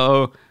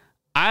 So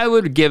I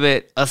would give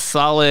it a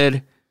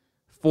solid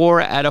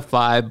 4 out of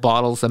 5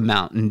 bottles of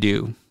Mountain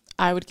Dew.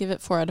 I would give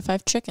it 4 out of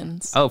 5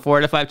 chickens. Oh, 4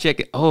 out of 5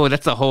 chicken. Oh,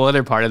 that's a whole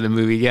other part of the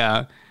movie.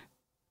 Yeah.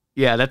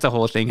 Yeah, that's a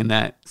whole thing in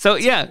that. So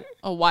yeah.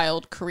 A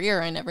wild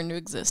career I never knew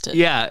existed.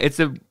 Yeah, it's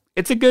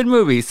a good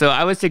movie. So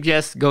I would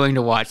suggest going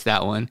to watch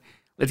that one.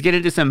 Let's get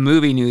into some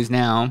movie news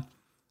now.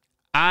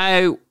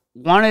 I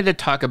wanted to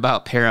talk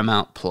about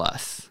Paramount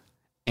Plus,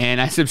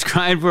 and I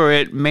subscribed for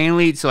it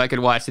mainly so I could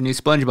watch the new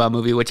SpongeBob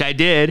movie, which I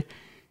did,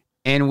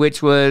 and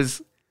which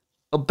was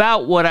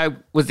about what I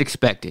was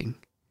expecting.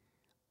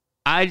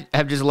 I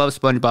have just loved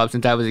SpongeBob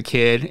since I was a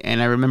kid, and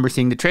I remember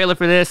seeing the trailer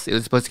for this. It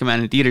was supposed to come out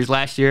in theaters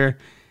last year,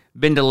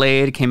 been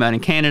delayed, came out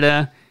in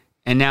Canada,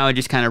 and now it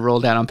just kind of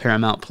rolled out on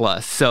Paramount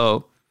Plus.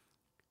 So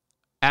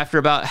after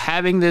about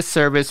having this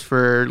service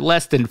for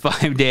less than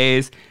 5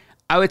 days,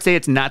 I would say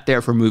it's not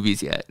there for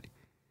movies yet.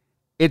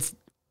 It's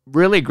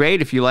really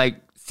great if you like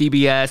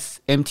CBS,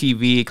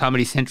 MTV,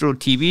 Comedy Central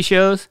TV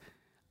shows.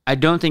 I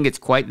don't think it's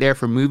quite there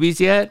for movies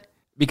yet,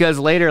 because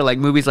later, like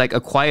movies like A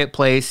Quiet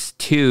Place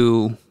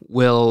 2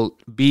 will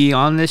be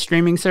on this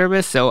streaming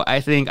service. So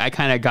I think I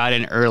kind of got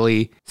in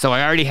early. So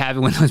I already have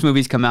it when those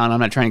movies come out. I'm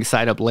not trying to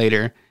sign up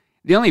later.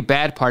 The only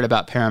bad part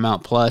about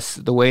Paramount Plus,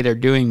 the way they're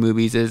doing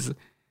movies, is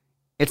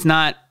it's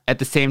not at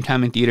the same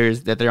time in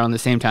theaters that they're on the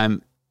same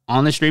time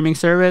on the streaming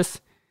service.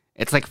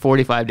 It's like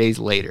 45 days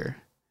later.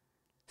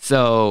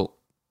 So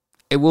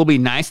it will be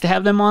nice to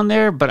have them on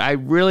there, but I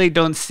really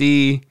don't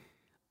see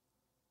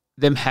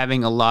them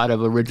having a lot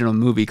of original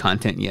movie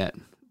content yet.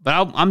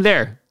 But I'm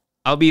there.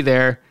 I'll be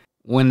there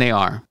when they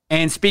are.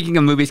 And speaking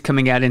of movies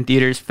coming out in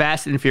theaters,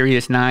 Fast and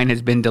Furious 9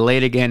 has been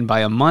delayed again by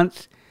a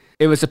month.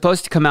 It was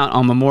supposed to come out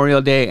on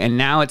Memorial Day, and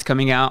now it's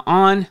coming out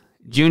on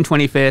June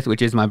 25th,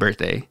 which is my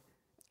birthday.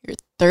 Your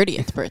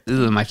 30th birthday. This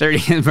is my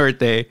 30th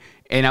birthday.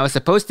 And I was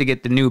supposed to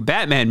get the new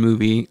Batman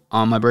movie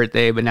on my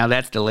birthday, but now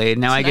that's delayed.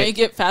 Now I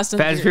get Fast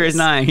and Furious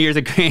 9. Here's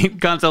a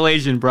great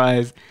consolation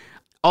prize.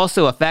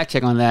 Also, a fact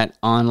check on that.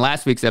 On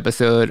last week's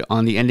episode,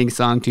 on the ending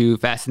song to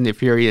Fast and the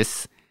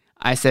Furious,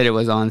 I said it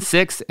was on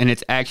 6, and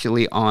it's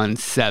actually on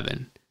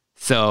 7.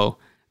 So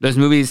those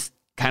movies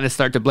kind of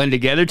start to blend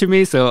together to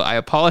me, so I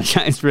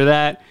apologize for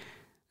that.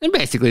 They're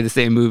basically the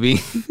same movie.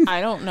 I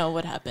don't know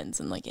what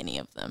happens in like any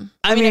of them.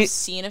 I mean, I've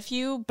seen a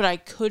few, but I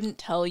couldn't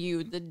tell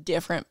you the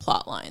different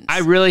plot lines. I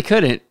really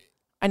couldn't.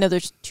 I know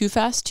there's Too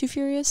Fast, Too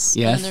Furious.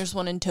 Yes. And there's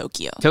one in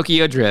Tokyo.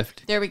 Tokyo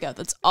Drift. There we go.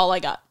 That's all I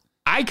got.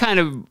 I kind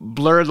of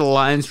blur the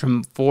lines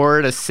from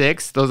 4 to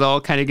 6. Those all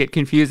kind of get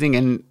confusing.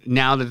 And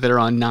now that they're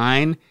on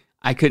 9,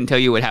 I couldn't tell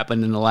you what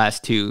happened in the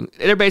last 2.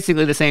 They're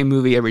basically the same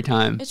movie every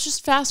time. It's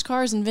just fast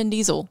cars and Vin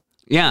Diesel.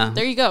 Yeah.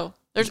 There you go.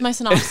 There's my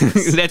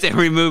synopsis. That's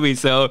every movie.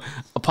 So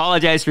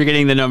apologize for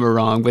getting the number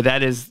wrong, but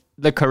that is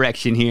the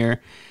correction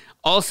here.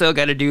 Also,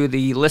 got to do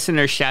the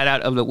listener shout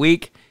out of the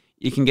week.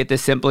 You can get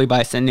this simply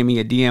by sending me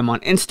a DM on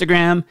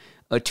Instagram,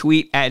 a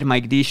tweet at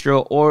Mike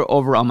Distro, or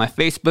over on my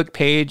Facebook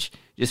page,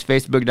 just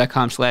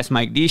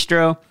facebook.com/Mike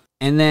Distro.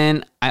 And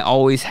then I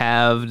always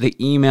have the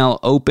email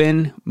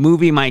open,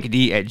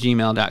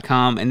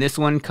 moviemiked@gmail.com. And this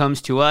one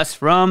comes to us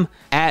from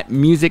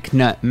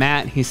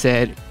 @MusicNutMatt. He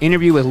said,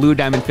 interview with Lou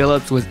Diamond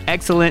Phillips was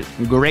excellent.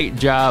 Great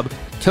job.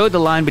 Towed the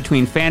line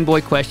between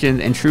fanboy questions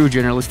and true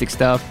journalistic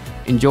stuff.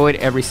 Enjoyed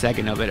every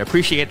second of it.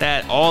 Appreciate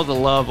that. All the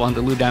love on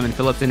the Lou Diamond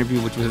Phillips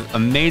interview, which was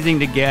amazing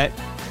to get.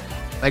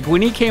 Like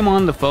when he came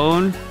on the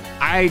phone,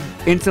 I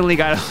instantly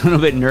got a little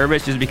bit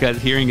nervous just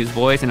because hearing his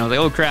voice, and I was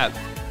like, oh crap.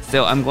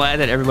 So I'm glad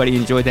that everybody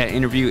enjoyed that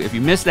interview. If you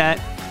missed that,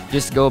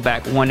 just go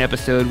back one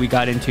episode. We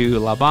got into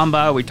La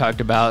Bamba. We talked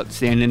about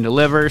Stand and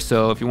Deliver.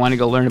 So if you want to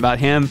go learn about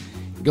him,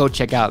 go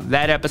check out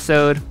that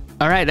episode.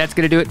 All right, that's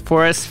going to do it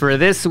for us for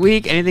this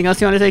week. Anything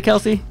else you want to say,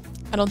 Kelsey?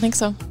 I don't think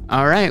so.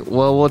 All right.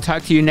 Well, we'll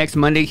talk to you next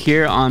Monday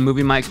here on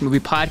Movie Mike's Movie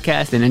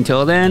Podcast. And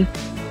until then,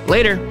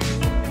 later.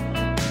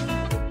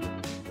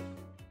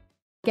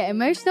 Get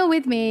emotional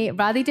with me,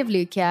 Radhi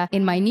Devlukia,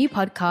 in my new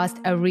podcast,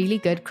 A Really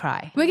Good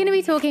Cry. We're going to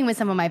be talking with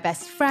some of my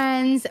best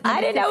friends.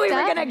 I didn't know we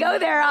were going to go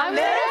there on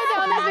this.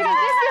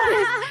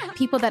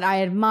 People that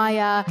I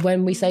admire.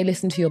 When we say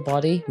listen to your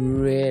body,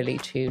 really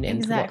tune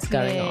into what's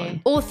going on.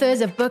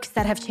 Authors of books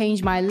that have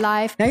changed my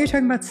life. Now you're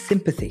talking about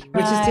sympathy,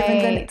 which is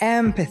different than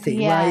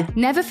empathy, right?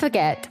 Never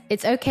forget,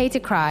 it's okay to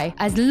cry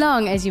as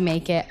long as you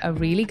make it a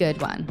really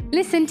good one.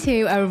 Listen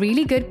to A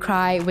Really Good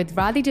Cry with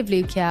Radhi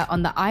Devlukia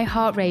on the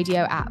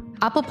iHeartRadio app,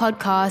 Apple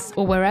Podcasts,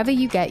 or wherever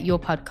you get your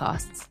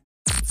podcasts.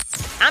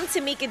 I'm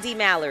Tamika D.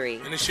 Mallory.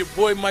 And it's your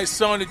boy, my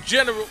son, the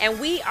General. And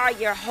we are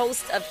your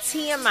hosts of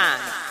TMI.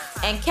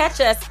 And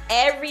catch us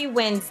every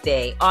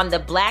Wednesday on the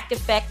Black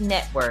Effect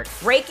Network,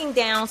 breaking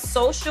down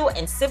social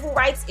and civil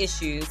rights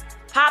issues,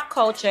 pop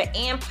culture,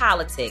 and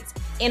politics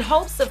in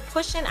hopes of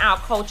pushing our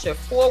culture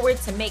forward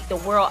to make the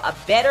world a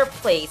better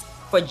place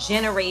for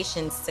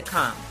generations to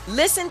come.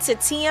 Listen to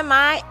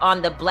TMI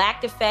on the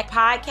Black Effect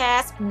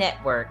Podcast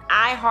Network,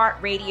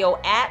 iHeartRadio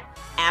app,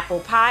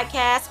 Apple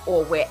Podcasts,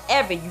 or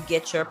wherever you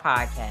get your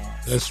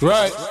podcasts. That's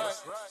right.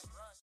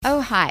 Oh,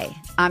 hi,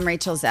 I'm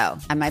Rachel Zoe,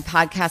 and my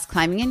podcast,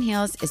 Climbing in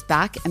Heels, is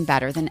back and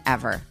better than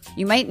ever.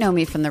 You might know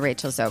me from the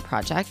Rachel Zoe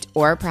Project,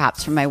 or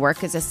perhaps from my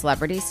work as a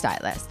celebrity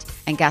stylist.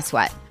 And guess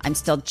what? I'm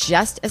still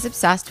just as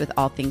obsessed with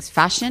all things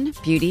fashion,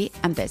 beauty,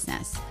 and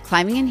business.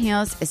 Climbing in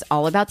Heels is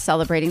all about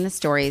celebrating the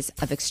stories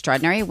of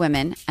extraordinary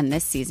women, and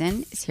this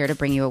season is here to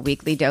bring you a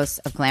weekly dose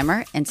of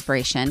glamour,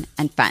 inspiration,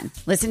 and fun.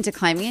 Listen to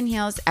Climbing in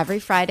Heels every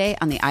Friday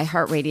on the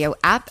iHeartRadio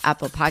app,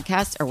 Apple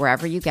Podcasts, or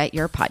wherever you get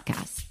your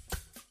podcasts.